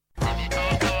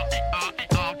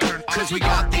we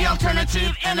got the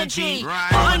alternative energy.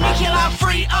 Right.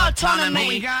 Nuclear-free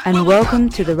autonomy. And welcome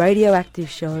to The Radioactive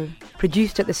Show,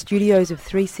 produced at the studios of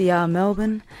 3CR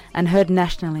Melbourne and heard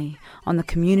nationally on the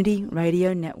Community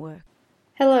Radio Network.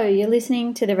 Hello, you're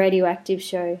listening to The Radioactive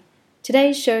Show.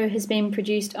 Today's show has been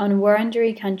produced on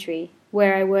Wurundjeri country,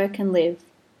 where I work and live.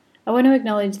 I want to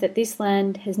acknowledge that this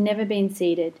land has never been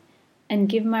ceded and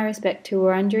give my respect to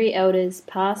Wurundjeri elders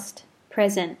past,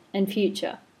 present and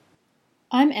future.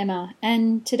 I'm Emma,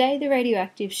 and today The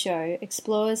Radioactive Show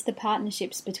explores the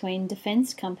partnerships between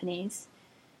defence companies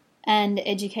and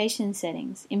education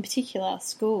settings, in particular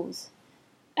schools.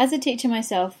 As a teacher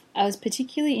myself, I was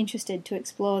particularly interested to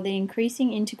explore the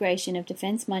increasing integration of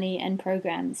defence money and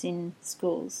programs in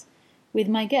schools with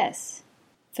my guests.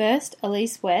 First,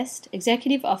 Elise West,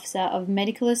 Executive Officer of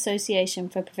Medical Association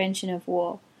for Prevention of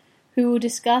War, who will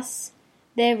discuss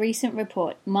their recent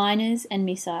report, Miners and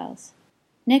Missiles.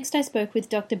 Next, I spoke with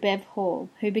Dr. Bev Hall,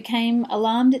 who became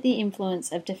alarmed at the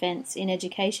influence of defence in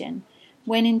education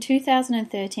when in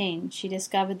 2013 she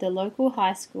discovered the local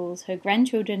high schools her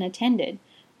grandchildren attended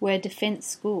were defence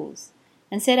schools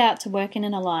and set out to work in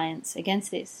an alliance against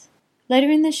this.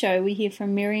 Later in the show, we hear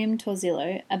from Miriam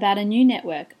Torzillo about a new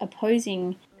network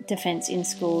opposing defence in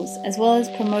schools, as well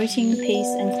as promoting peace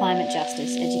and climate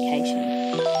justice education.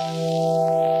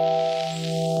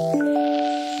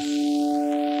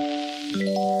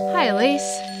 Hi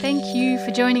Elise, thank you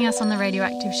for joining us on the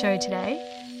Radioactive Show today.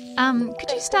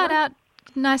 Could you start out,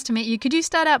 nice to meet you, could you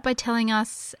start out by telling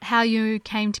us how you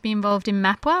came to be involved in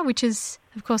MAPWA, which is,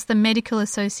 of course, the Medical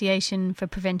Association for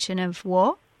Prevention of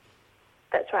War?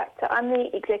 That's right. So I'm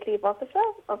the Executive Officer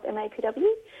of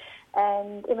MAPW,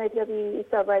 and MAPW is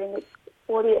celebrating its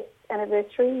 40th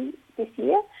anniversary this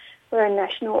year. We're a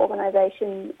national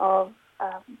organisation of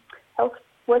health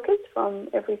workers from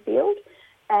every field,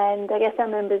 and I guess our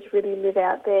members really live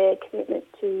out their commitment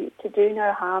to do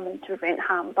no harm and to prevent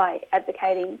harm by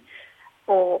advocating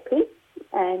for peace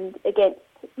and against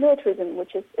militarism,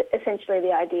 which is essentially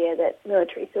the idea that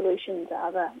military solutions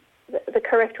are the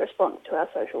correct response to our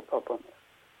social problems.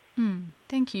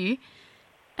 Thank you.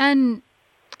 And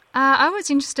I was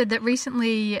interested that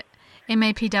recently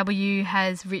MAPW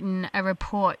has written a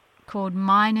report called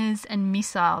Miners and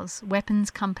Missiles,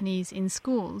 Weapons Companies in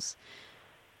Schools.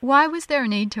 Why was there a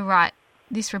need to write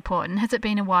this report, and has it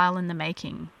been a while in the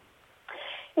making?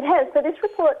 It has. So this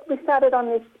report, we started on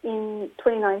this in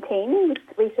 2019 with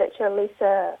researcher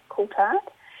Lisa Coulthard.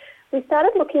 We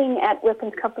started looking at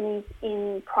weapons companies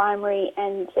in primary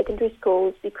and secondary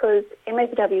schools because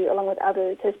MAPW, along with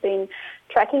others, has been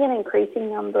tracking an increasing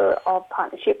number of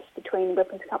partnerships between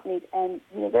weapons companies and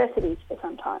universities for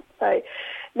some time. So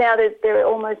now there are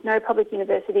almost no public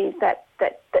universities that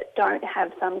don't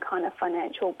have some kind of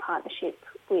financial partnership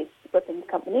with weapons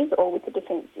companies or with the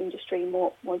defence industry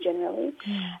more generally.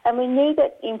 And we knew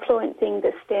that influencing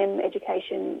the STEM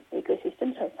education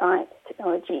ecosystem, so science,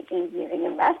 technology, engineering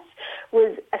and maths,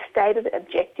 was a stated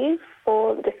objective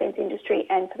for the defence industry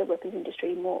and for the weapons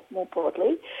industry more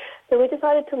broadly. So we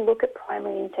decided to look at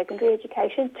primary and secondary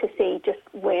education to see just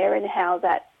where and how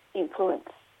that influence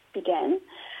began.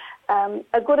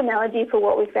 A good analogy for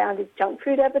what we found is junk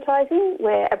food advertising,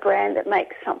 where a brand that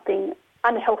makes something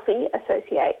unhealthy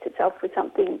associates itself with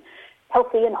something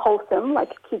healthy and wholesome, like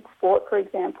kids' sport, for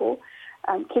example.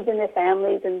 Kids and their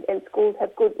families and schools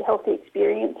have good, healthy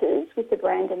experiences with the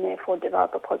brand and therefore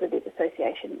develop a positive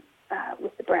association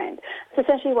with the brand. So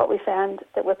essentially what we found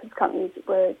that weapons companies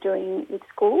were doing with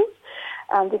schools.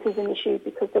 This is an issue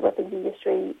because the weapons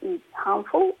industry is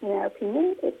harmful, in our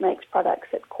opinion. It makes products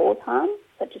that cause harm,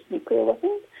 such as nuclear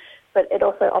weapons, but it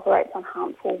also operates on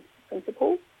harmful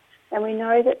principles. And we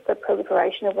know that the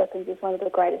proliferation of weapons is one of the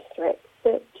greatest threats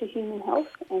to human health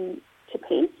and to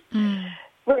peace.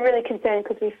 We're really concerned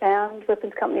because we found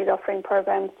weapons companies offering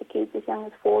programs to kids as young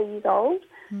as 4 years old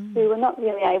who were not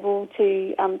really able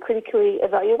to critically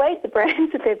evaluate the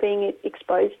brands that they're being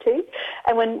exposed to.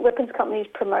 And when weapons companies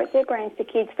promote their brands to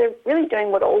kids, they're really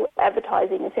doing what all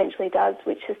advertising essentially does,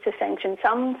 which is to sanction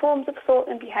some forms of thought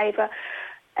and behaviour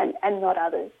and not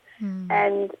others.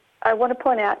 And I want to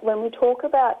point out, when we talk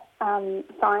about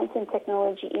science and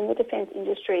technology in the defence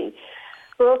industry,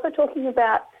 we're also talking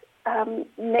about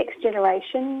next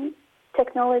generation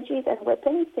technologies and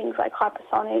weapons, things like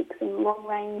hypersonics and long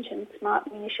range and smart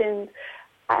munitions,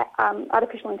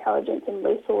 artificial intelligence and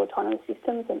lethal autonomous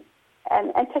systems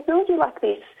and technology like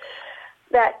this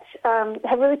that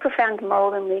have really profound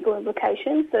moral and legal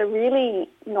implications. They're really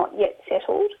not yet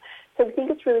settled. So we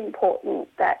think it's really important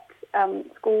that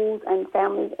schools and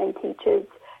families and teachers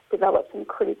develop some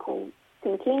critical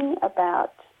thinking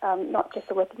about not just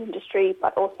the weapons industry,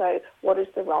 but also what is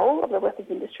the role of the weapons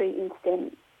industry in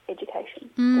STEM education.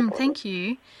 Thank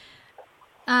you.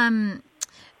 And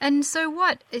so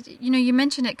what, you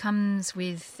mentioned it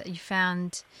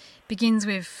begins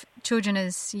with children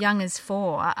as young as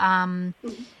 4,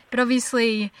 but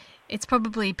obviously it's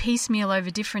probably piecemeal over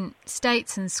different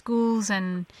states and schools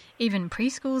and even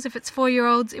preschools if it's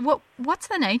 4-year-olds. What's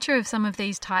the nature of some of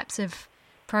these types of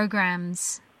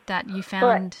programs that you found?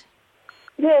 Right.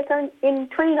 Yeah, so in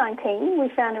 2019 we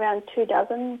found around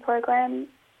 24 programs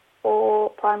for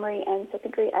primary and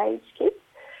secondary age kids.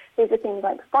 These are things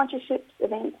like sponsorships,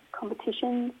 events,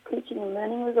 competitions, teaching and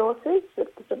learning resources that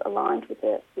are sort of aligned with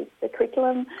the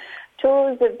curriculum,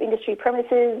 tours of industry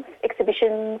premises,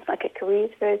 exhibitions like at Careers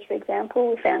Fairs, for example.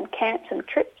 We found camps and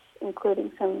trips,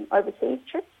 including some overseas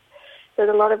trips. So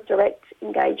there's a lot of direct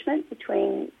engagement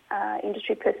between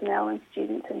industry personnel and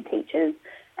students and teachers,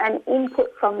 and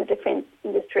input from the defence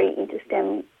industry into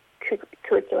STEM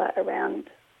curricula around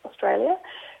Australia.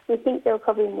 We think there are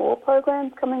probably more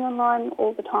programs coming online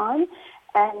all the time,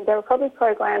 and there are probably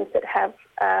programs that have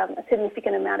a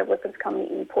significant amount of weapons company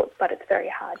input, but it's very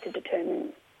hard to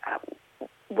determine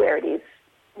where it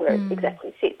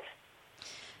exactly sits.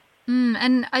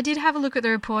 And I did have a look at the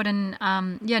report and,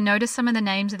 noticed some of the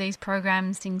names of these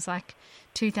programs, things like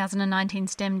 2019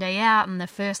 STEM Day Out and the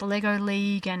first Lego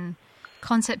League and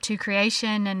Concept to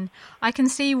Creation, and I can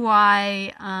see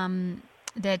why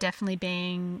they're definitely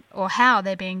how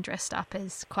they're being dressed up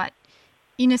as quite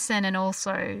innocent and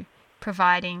also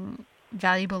providing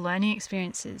valuable learning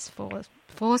experiences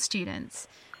for students.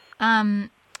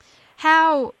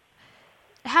 How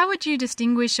would you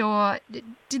distinguish, or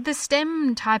did the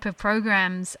STEM type of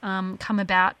programs come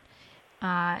about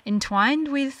entwined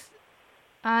with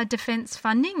defence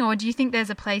funding, or do you think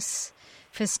there's a place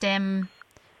for STEM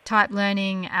type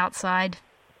learning outside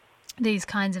these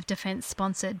kinds of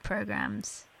defence-sponsored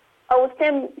programs? Oh, well,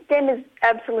 STEM is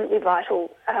absolutely vital.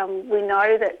 We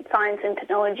know that science and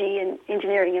technology and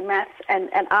engineering and maths and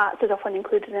arts is often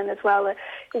included in as well, is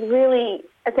really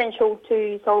essential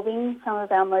to solving some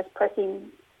of our most pressing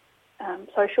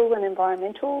social and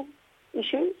environmental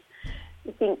issues.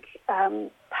 I think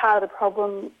part of the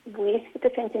problem with the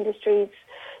defence industry's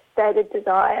stated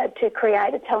desire to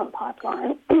create a talent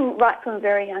pipeline right from a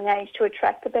very young age to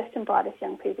attract the best and brightest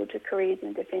young people to careers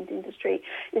in the defence industry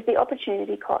is the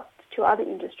opportunity cost to other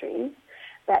industries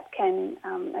that can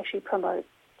actually promote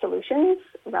solutions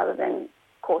rather than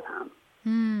cause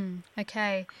harm.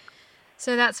 Okay.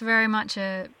 So that's very much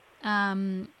to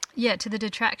the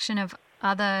detraction of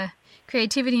other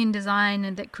creativity and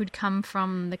design that could come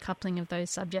from the coupling of those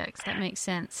subjects. That makes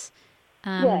sense.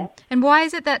 And why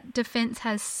is it that defence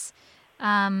has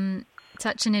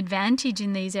such an advantage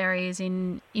in these areas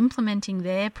in implementing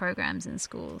their programs in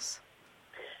schools?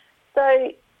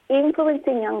 So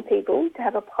influencing young people to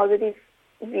have a positive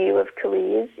view of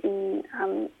careers in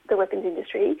the weapons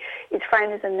industry is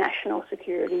framed as a national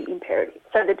security imperative.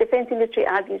 So the defence industry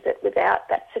argues that without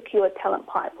that secure talent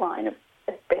pipeline of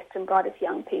best and brightest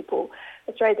young people,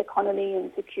 Australia's economy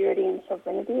and security and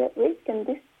sovereignty at risk, and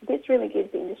this really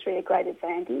gives the industry a great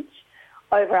advantage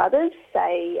over others,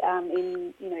 say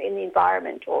in the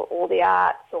environment or the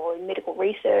arts or in medical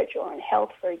research or in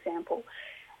health, for example.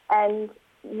 And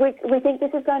we think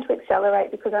this is going to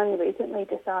accelerate because only recently,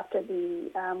 just after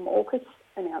the AUKUS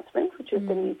announcement, which is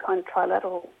the new kind of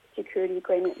trilateral security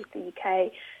agreement with the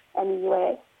UK and the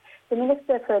US, the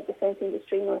Minister for Defence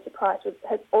Industry, Melissa Price,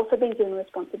 has also been given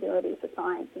responsibility for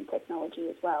science and technology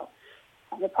as well.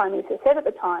 And the Prime Minister said at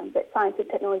the time that science and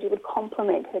technology would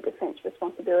complement her defence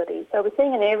responsibilities. So we're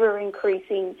seeing an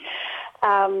ever-increasing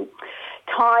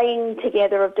tying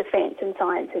together of defence and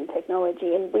science and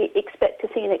technology, and we expect to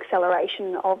see an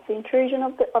acceleration of the intrusion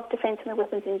of defence and the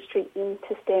weapons industry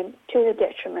into STEM to the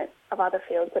detriment of other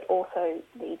fields that also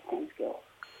need STEM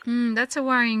skills. That's a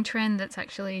worrying trend that's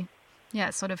actually,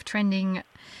 sort of trending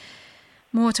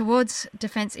more towards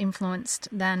defence influenced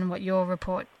than what your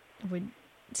report would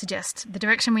suggest the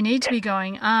direction we need to be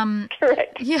going.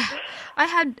 Correct. Yeah. I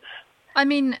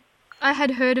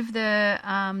had heard of the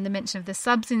mention of the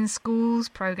Subs in Schools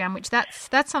program, which that's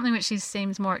something which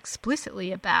seems more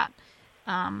explicitly about,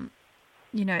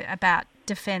 about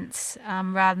defence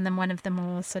rather than one of the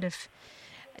more sort of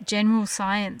general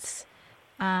science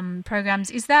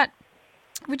programs.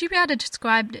 Would you be able to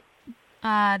describe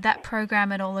that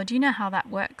program at all, or do you know how that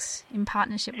works in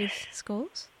partnership with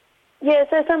schools? Yeah,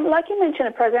 so like you mentioned,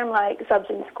 a program like Subs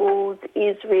in Schools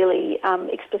is really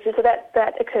explicit. So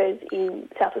that occurs in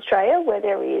South Australia, where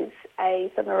there is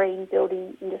a submarine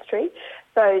building industry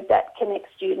So that connects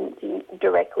students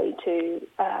directly to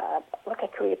like a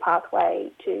career pathway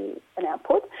to an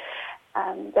output.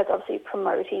 That's obviously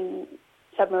promoting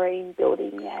submarine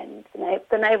building and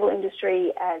the naval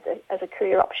industry as a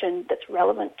career option that's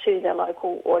relevant to their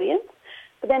local audience.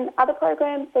 But then other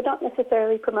programs, they're not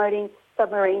necessarily promoting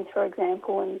submarines, for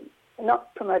example, and they're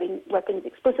not promoting weapons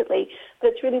explicitly,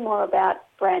 but it's really more about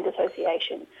brand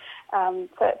association.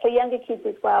 For younger kids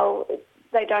as well,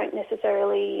 they don't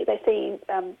necessarily, they see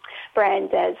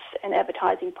brands as and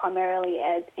advertising primarily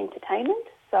as entertainment.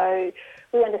 So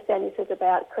we understand this is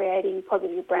about creating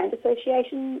positive brand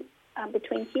association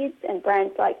between kids, and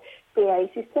brands like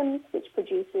BAE Systems, which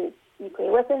produces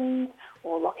nuclear weapons,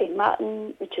 or Lockheed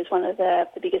Martin, which is one of the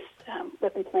biggest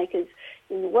weapons makers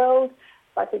in the world.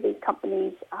 Both of these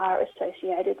companies are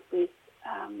associated with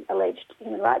alleged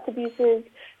human rights abuses,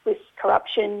 with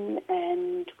corruption,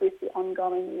 and with the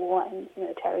ongoing war and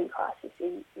humanitarian crisis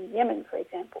in Yemen, for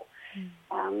example.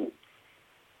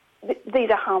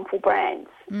 These are harmful brands.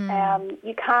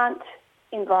 You can't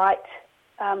invite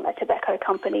a tobacco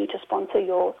company to sponsor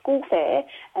your school fair,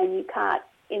 and you can't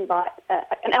invite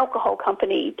an alcohol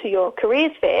company to your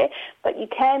careers fair, but you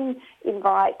can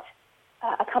invite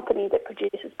a company that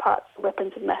produces parts for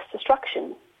weapons of mass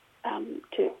destruction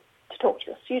to talk to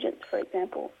your students, for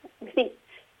example. We think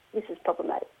this is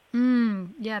problematic.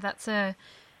 Yeah, that's a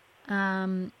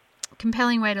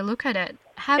compelling way to look at it.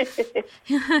 Has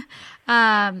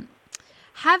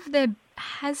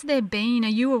there been, are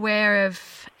you aware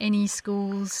of any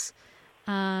schools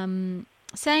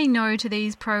saying no to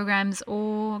these programs,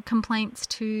 or complaints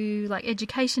to like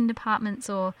education departments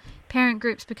or parent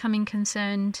groups becoming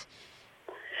concerned?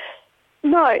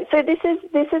 No, so this is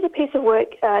a piece of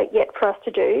work yet for us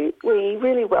to do. We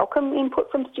really welcome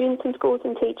input from students and schools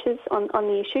and teachers on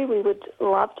the issue. We would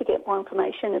love to get more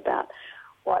information about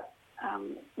what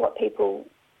people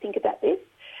think about this.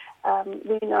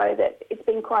 We know that it's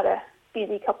been quite a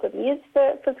busy couple of years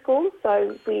for schools,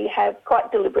 so we have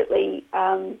quite deliberately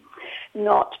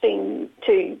not been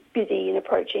too busy in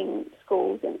approaching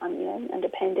schools and under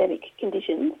pandemic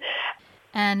conditions.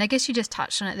 And I guess you just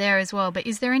touched on it there as well, but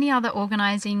is there any other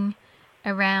organising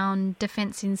around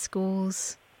defence in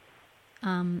schools?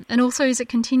 And also, is it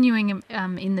continuing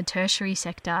in the tertiary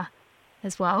sector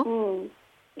as well?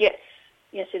 Yes,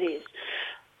 it is.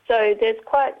 So there's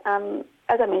quite,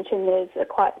 as I mentioned, there's a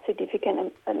quite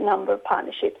significant number of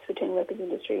partnerships between weapons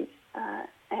industries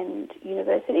and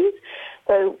universities.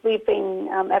 So we've been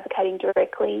advocating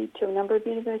directly to a number of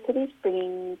universities,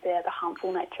 bringing the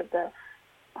harmful nature of the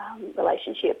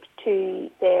relationship to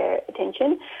their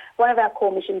attention. One of our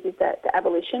core missions is the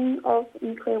abolition of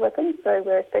nuclear weapons. So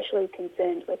we're especially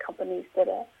concerned where companies that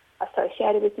are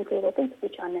associated with nuclear weapons,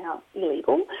 which are now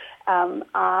illegal,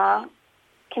 are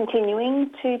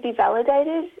continuing to be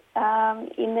validated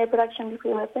in their production of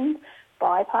nuclear weapons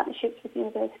by partnerships with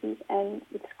universities and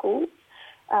with schools.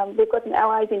 We've got some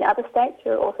allies in other states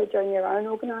who are also doing their own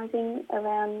organising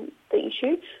around the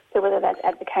issue. So whether that's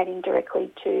advocating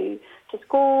directly to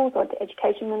schools or to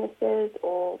education ministers,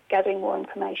 or gathering more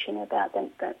information about the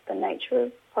nature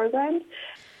of programs.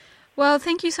 Well,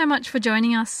 thank you so much for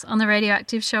joining us on the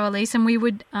Radioactive Show, Elise, and we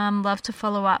would love to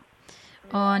follow up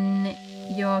on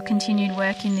your continued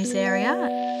work in this area.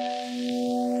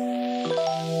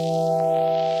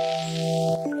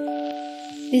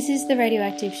 This is the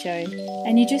Radioactive Show,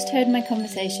 and you just heard my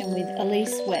conversation with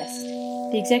Elise West,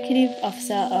 the Executive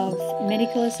Officer of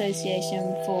Medical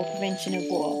Association for Prevention of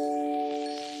War.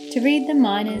 To read the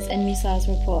Miners and Missiles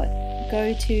report,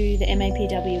 go to the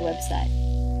MAPW website,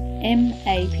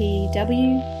 mapw.org.au.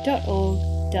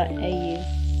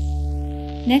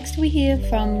 Next we hear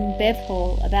from Bev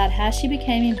Hall about how she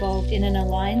became involved in an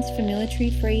Alliance for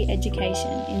Military-Free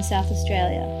Education in South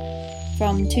Australia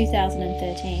from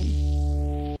 2013.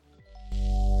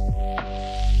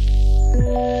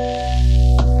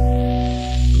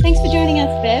 Thanks for joining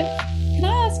us, Bev. Can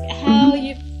I ask how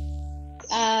you've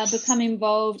become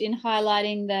involved in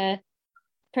highlighting the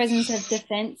presence of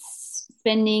defence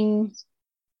spending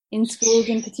in schools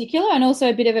in particular, and also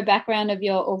a bit of a background of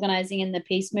your organising in the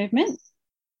peace movement?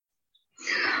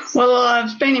 Well,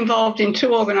 I've been involved in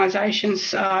two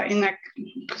organisations in that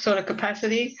sort of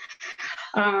capacity.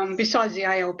 Besides the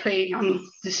ALP, I'm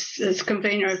as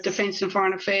convener of Defence and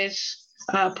Foreign Affairs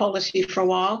policy for a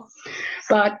while.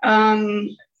 But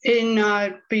in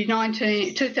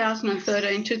 2013,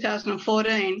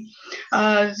 2014,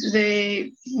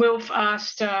 the WILF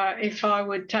asked if I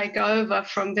would take over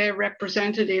from their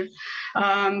representative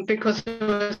because there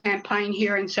was a campaign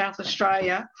here in South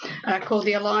Australia called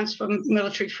the Alliance for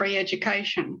Military Free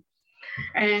Education.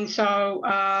 And so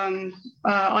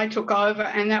I took over,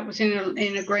 and that was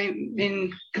in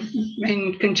agreement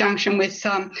in conjunction with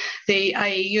the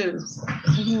AEU,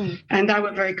 and they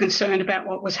were very concerned about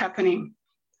what was happening.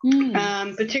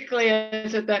 Particularly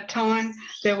as at that time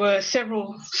there were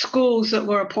several schools that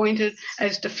were appointed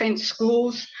as defence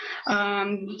schools.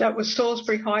 That was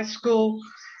Salisbury High School,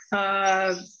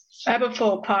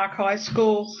 Aberfoyle Park High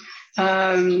School,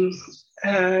 Valley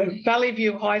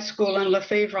View High School and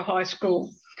Lefevre High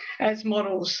School as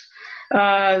models.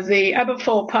 The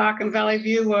Aberfoyle Park and Valley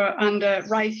View were under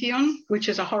Raytheon, which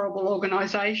is a horrible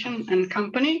organisation and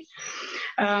company,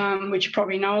 which you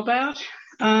probably know about.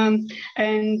 And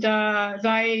then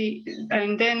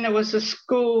there was a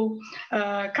school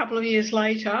a couple of years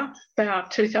later, about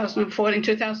 2014,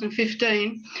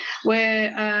 2015,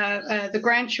 where the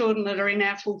grandchildren that are in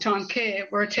our full-time care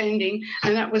were attending,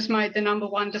 and that was made the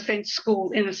 #1 defence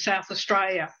school in South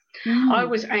Australia. I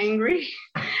was angry,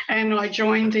 and I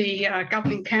joined the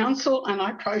governing council, and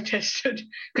I protested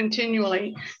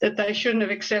continually that they shouldn't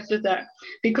have accepted that,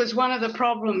 because one of the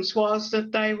problems was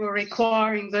that they were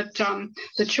requiring that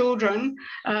the children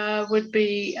would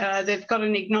be, they've got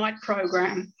an Ignite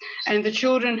program, and the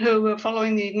children who were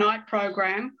following the Ignite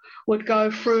program would go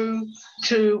through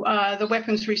to the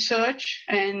weapons research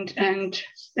and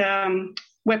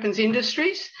weapons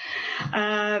industries.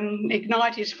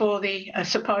 Ignite is for the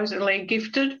supposedly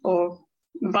gifted or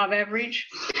above average,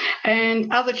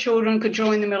 and other children could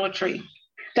join the military.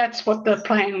 That's what the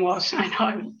plan was,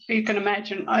 and you can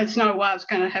imagine there's no way I was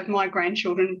going to have my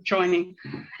grandchildren joining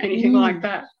anything like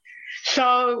that.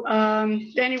 So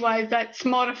anyway, that's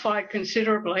modified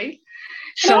considerably.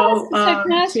 So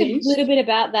can I ask a little bit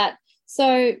about that?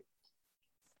 So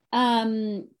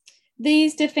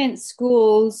these defence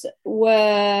schools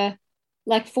were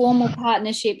like formal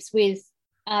partnerships with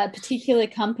a particular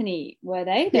company, were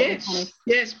they?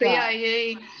 Yes,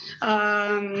 BAE,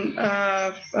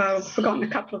 I've forgotten a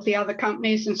couple of the other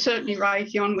companies, and certainly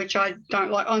Raytheon, which I don't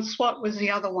like. SWAT was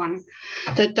the other one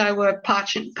that they were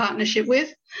partnership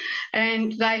with.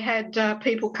 And they had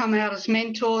people come out as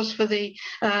mentors for the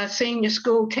senior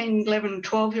school, 10, 11,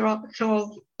 12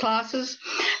 classes,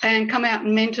 and come out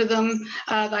and mentor them.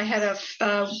 They had a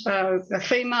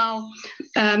female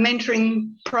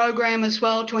mentoring program as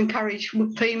well to encourage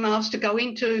females to go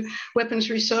into weapons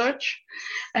research.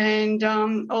 And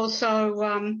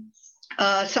also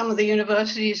some of the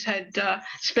universities had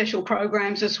special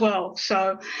programs as well.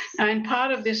 So, and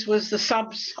part of this was the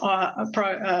subs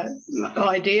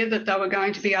idea that they were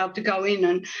going to be able to go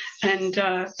in and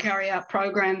carry out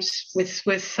programs with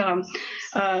to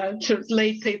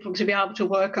lead people to be able to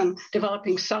work on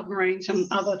developing submarines and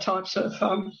other types of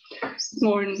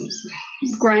more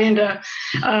grander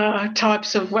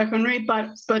types of weaponry.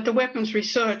 But the weapons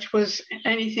research was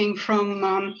anything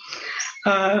from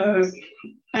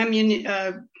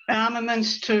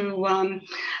armaments to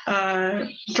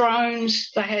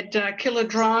drones. They had killer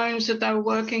drones that they were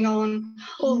working on,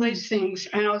 all these things.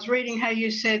 And I was reading how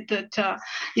you said that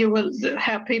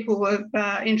how people were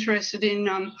interested in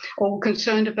or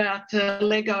concerned about the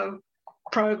Lego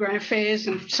program fairs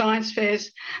and science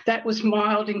fairs. That was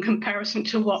mild in comparison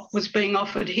to what was being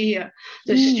offered here.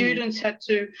 The students had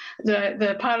to,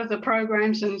 the part of the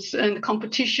programs and the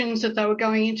competitions that they were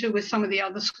going into with some of the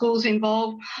other schools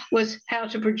involved was how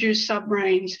to produce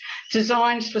submarines,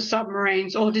 designs for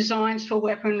submarines or designs for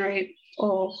weaponry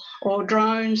or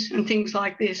drones and things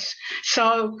like this.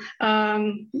 So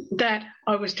that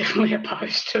I was definitely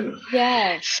opposed to.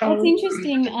 Yeah, so it's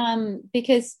interesting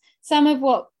because some of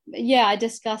what I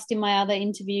discussed in my other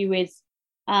interview with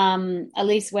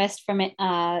Elise West from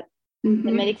the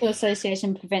Medical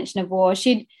Association Prevention of War.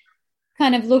 She'd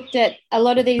kind of looked at a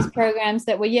lot of these programs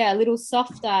that were, a little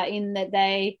softer in that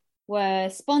they were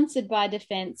sponsored by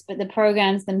Defence, but the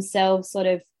programs themselves sort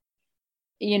of,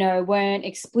 weren't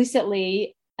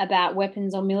explicitly about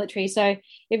weapons or military. So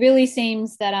it really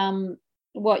seems that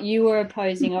what you were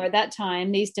opposing, or at that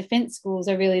time, these defence schools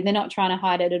are really, they're not trying to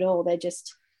hide it at all. They're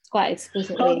just quite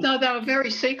explicitly. Oh, no, they were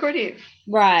very secretive.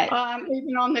 Right.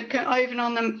 Even on the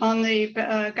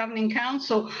governing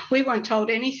council, we weren't told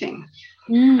anything.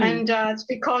 And it's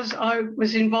because I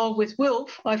was involved with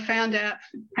WILF, I found out,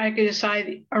 how could you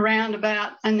say, around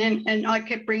about, and I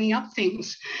kept bringing up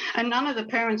things. And none of the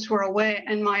parents were aware.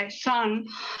 And my son,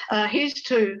 his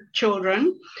two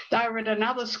children, they were at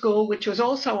another school which was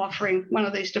also offering one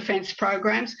of these defence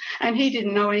programs, and he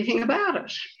didn't know anything about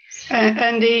it.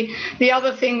 And the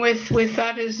other thing with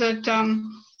that is that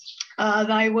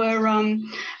they were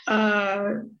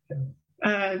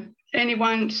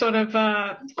anyone sort of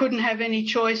couldn't have any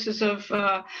choices of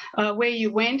where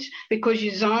you went because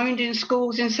you're zoned in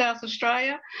schools in South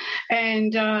Australia.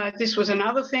 And this was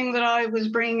another thing that I was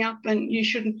bringing up, and you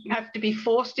shouldn't have to be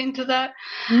forced into that.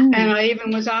 And I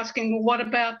even was asking, well, what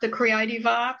about the creative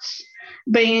arts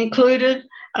being included?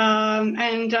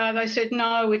 And they said,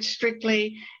 no, it's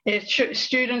strictly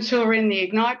students who are in the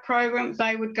IGNITE program,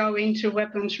 they would go into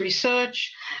weapons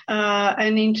research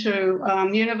and into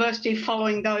university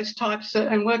following those types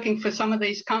and working for some of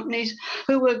these companies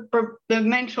who were, the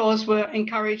mentors were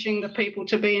encouraging the people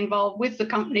to be involved with the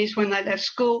companies when they left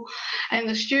school. And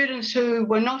the students who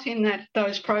were not in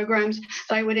those programs,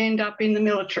 they would end up in the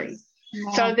military.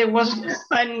 Wow. So there was,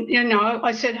 and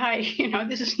I said, hey,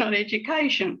 this is not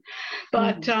education,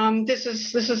 but this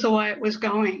is the way it was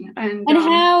going. And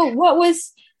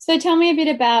so tell me a bit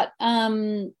about,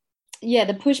 the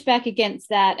pushback against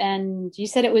that. And you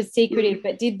said it was secretive,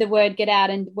 but did the word get out,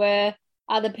 and were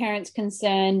other parents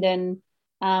concerned, and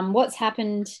what's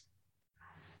happened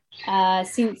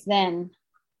since then?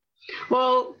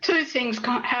 Well, two things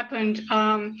happened.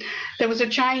 There was a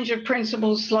change of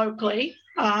principals locally.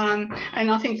 And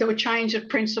I think there were change of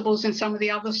principals in some of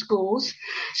the other schools.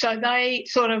 So they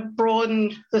sort of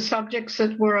broadened the subjects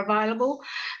that were available.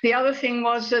 The other thing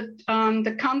was that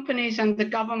the companies and the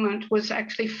government was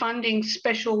actually funding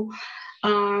special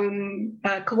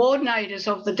coordinators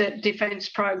of the defence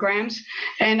programs.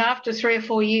 And after 3 or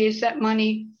 4 years, that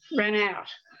money ran out.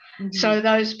 Mm-hmm. So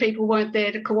those people weren't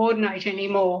there to coordinate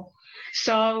anymore.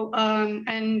 So,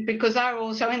 and because they were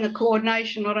also in the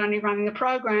coordination, not only running the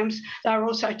programs, they were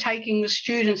also taking the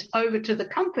students over to the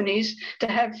companies to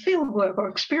have field work or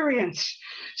experience.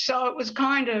 So it was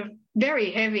kind of very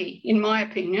heavy, in my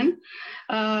opinion.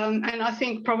 And I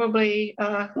think probably,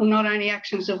 not only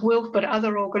Actions of Wilf, but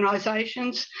other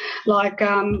organisations like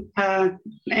MAPWA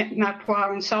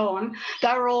and so on,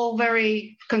 they were all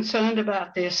very concerned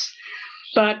about this.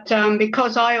 But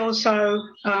because I also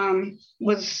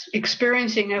was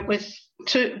experiencing it with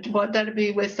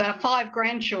 5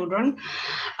 grandchildren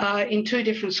in 2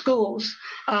 different schools,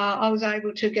 I was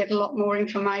able to get a lot more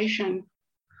information.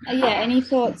 Any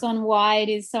thoughts on why it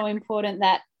is so important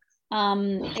that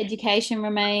education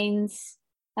remains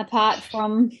apart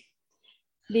from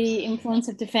the influence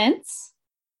of defence?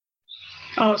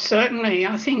 Oh, certainly.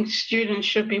 I think students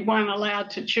should be,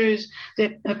 allowed to choose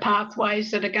the pathways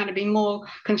that are going to be more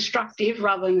constructive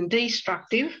rather than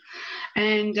destructive,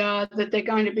 and that they're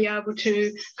going to be able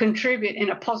to contribute in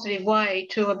a positive way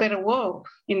to a better world,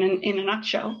 in a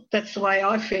nutshell. That's the way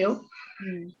I feel.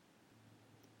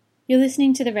 You're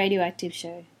listening to The Radioactive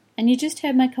Show, and you just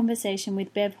heard my conversation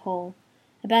with Bev Hall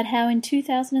about how in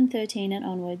 2013 and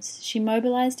onwards she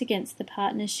mobilised against the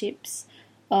partnerships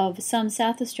of some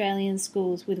South Australian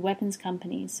schools with weapons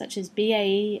companies such as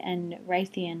BAE and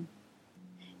Raytheon.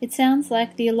 It sounds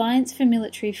like the Alliance for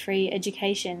Military-Free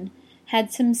Education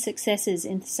had some successes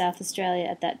in South Australia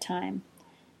at that time.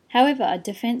 However,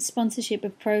 defence sponsorship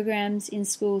of programs in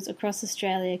schools across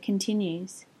Australia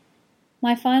continues.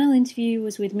 My final interview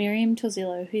was with Miriam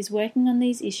Torzillo, who's working on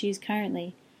these issues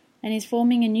currently and is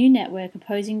forming a new network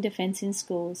opposing defence in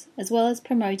schools, as well as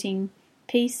promoting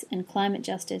peace and climate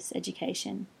justice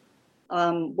education.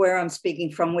 Where I'm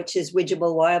speaking from, which is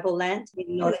Widjabul Waiable land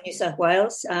in northern New South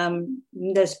Wales.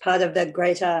 That's part of the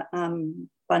greater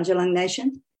Bundjalung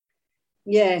Nation.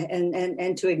 Yeah,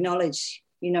 and to acknowledge,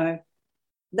 the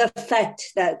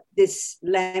fact that this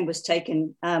land was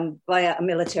taken by a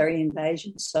military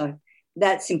invasion. So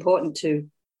that's important to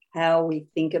how we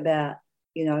think about,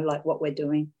 like what we're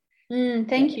doing.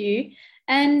 Thank you.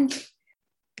 And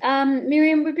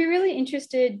Miriam, we'd be really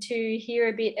interested to hear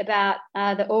a bit about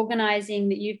the organising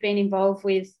that you've been involved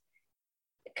with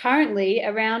currently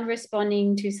around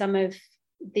responding to some of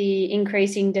the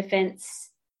increasing defence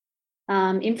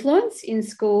influence in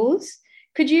schools.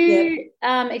 Could you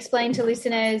explain to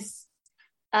listeners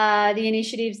the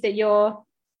initiatives that you're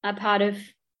a part of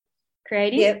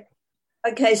creating? Yep.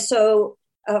 Okay, so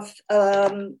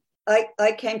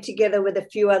I came together with a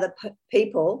few other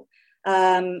people,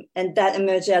 and that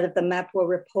emerged out of the MAPWA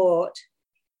report.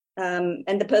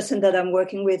 And the person that I'm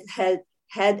working with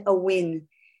had a win,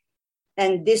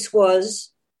 and this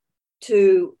was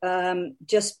to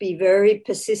just be very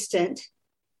persistent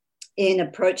in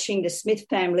approaching the Smith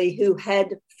family, who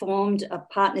had formed a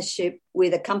partnership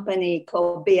with a company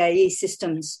called BAE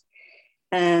Systems,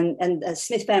 and the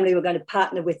Smith family were going to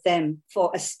partner with them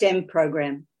for a STEM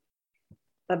program.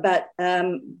 But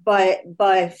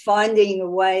by finding a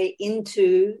way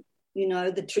into,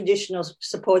 the traditional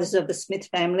supporters of the Smith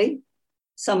family,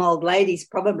 some old ladies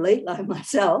probably, like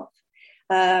myself,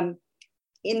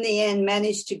 in the end,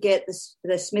 managed to get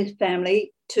the Smith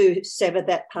family to sever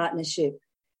that partnership.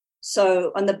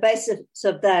 So on the basis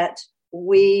of that,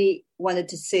 we wanted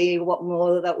to see what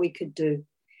more that we could do.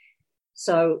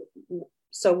 So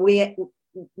we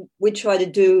try to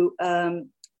do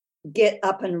get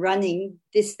up and running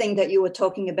this thing that you were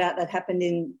talking about that happened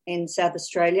in South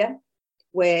Australia,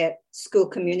 where school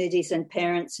communities and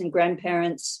parents and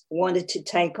grandparents wanted to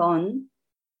take on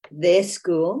their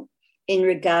school in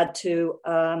regard to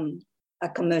a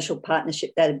commercial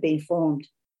partnership that had been formed.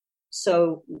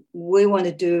 So we want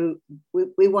to do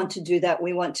that.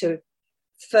 We want to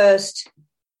first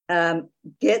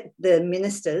get the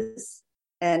ministers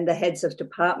and the heads of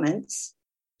departments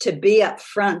to be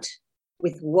upfront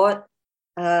with what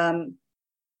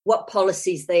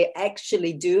policies they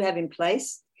actually do have in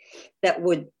place that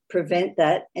would prevent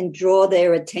that, and draw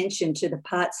their attention to the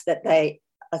parts that they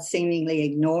are seemingly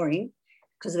ignoring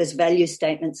because there's value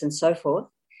statements and so forth.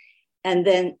 And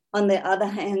then on the other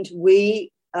hand,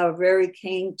 we are very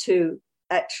keen to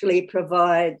actually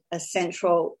provide a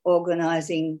central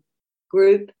organising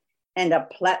group and a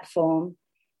platform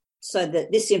so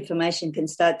that this information can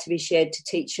start to be shared to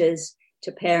teachers,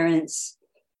 to parents,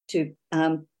 to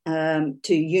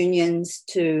unions,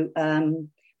 to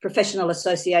professional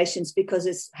associations, because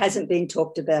it hasn't been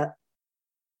talked about.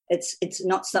 It's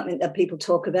not something that people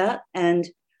talk about, and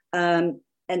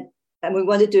we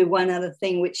want to do one other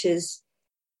thing, which is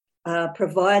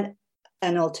provide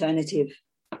an alternative.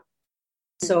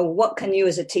 So what can you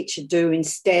as a teacher do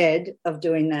instead of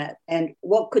doing that? And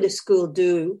what could a school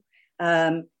do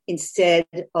instead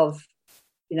of,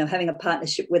 having a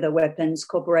partnership with a weapons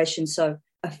corporation? So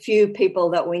a few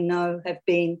people that we know have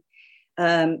been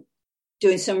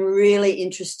doing some really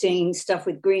interesting stuff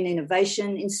with green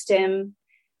innovation in STEM.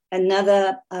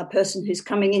 Another person who's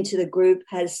coming into the group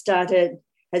has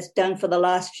done for the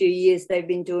last few years, they've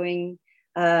been doing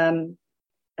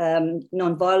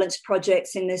non-violence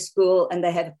projects in their school, and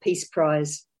they have a peace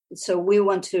prize. So we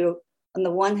want to, on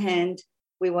the one hand,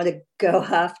 we want to go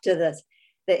after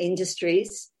the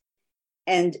industries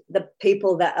and the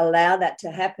people that allow that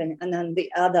to happen, and then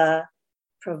the other,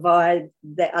 provide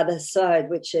the other side,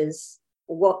 which is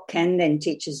what can then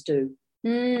teachers do,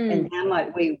 and how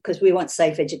might we, because we want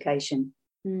safe education,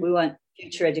 we want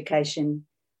future education,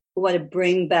 we want to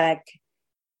bring back,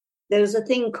 there was a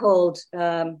thing called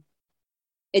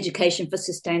Education for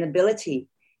Sustainability,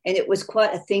 and it was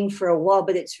quite a thing for a while,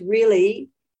 but it's really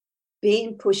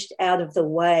being pushed out of the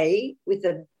way with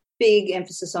a big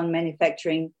emphasis on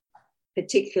manufacturing,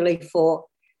 particularly for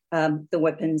the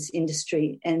weapons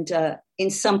industry. And in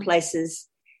some places,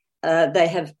 they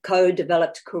have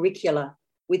co-developed curricula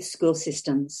with school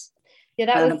systems. Yeah,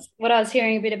 that was what I was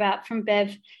hearing a bit about from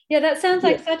Bev. Yeah, that sounds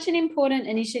like such an important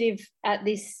initiative at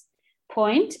this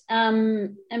point,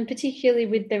 and particularly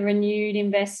with the renewed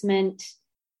investment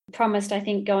promised, I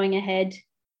think, going ahead,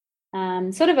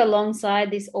 sort of alongside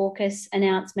this AUKUS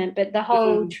announcement, but the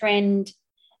whole trend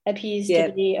appears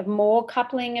to be of more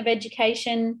coupling of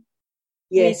education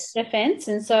with defence.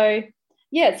 And so,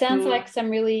 it sounds like some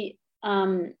really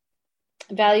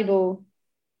valuable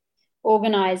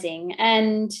organising,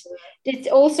 and it's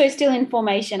also still in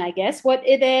formation, I guess. Does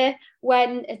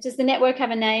the network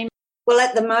have a name? Well,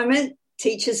 at the moment,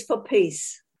 Teachers for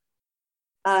Peace,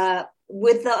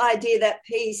 with the idea that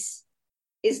peace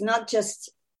is not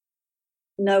just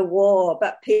no war,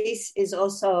 but peace is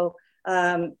also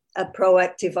a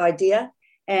proactive idea,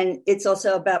 and it's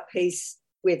also about peace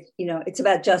with, it's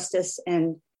about justice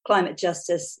and climate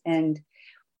justice. And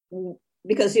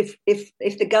because if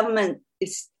the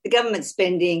government's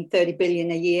spending $30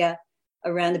 billion a year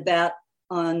around about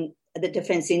on the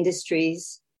defence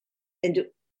industries, and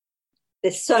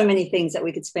there's so many things that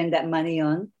we could spend that money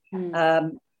on,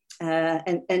 and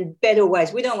better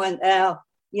ways. We don't want our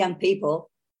young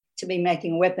people to be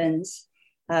making weapons.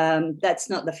 That's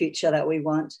not the future that we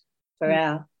want for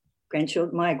our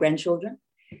grandchildren, my grandchildren.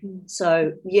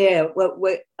 So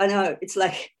I know it's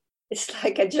like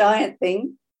a giant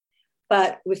thing,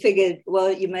 but we figured,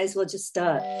 well, you may as well just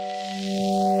start.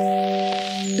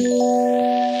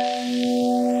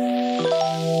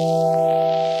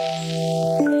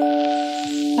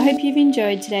 I hope you've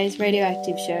enjoyed today's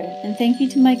Radioactive show, and thank you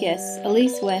to my guests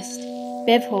Elise West,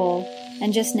 Bev Hall,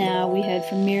 and just now we heard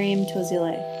from Miriam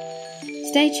Torzillo.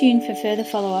 Stay tuned for further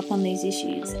follow-up on these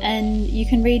issues, and you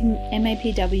can read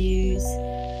MAPW's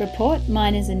report,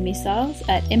 Miners and Missiles,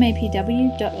 at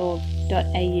mapw.org.au.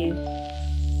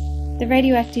 The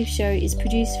Radioactive show is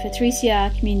produced for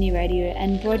 3CR Community Radio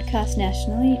and broadcast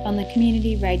nationally on the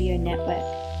Community Radio Network.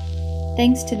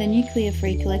 Thanks to the Nuclear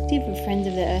Free Collective of Friends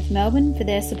of the Earth Melbourne for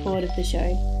their support of the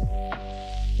show.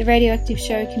 The Radioactive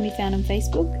Show can be found on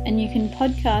Facebook, and you can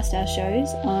podcast our shows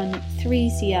on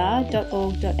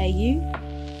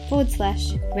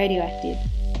 3cr.org.au/radioactive.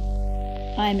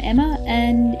 I'm Emma,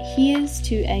 and here's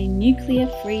to a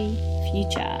nuclear-free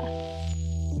future.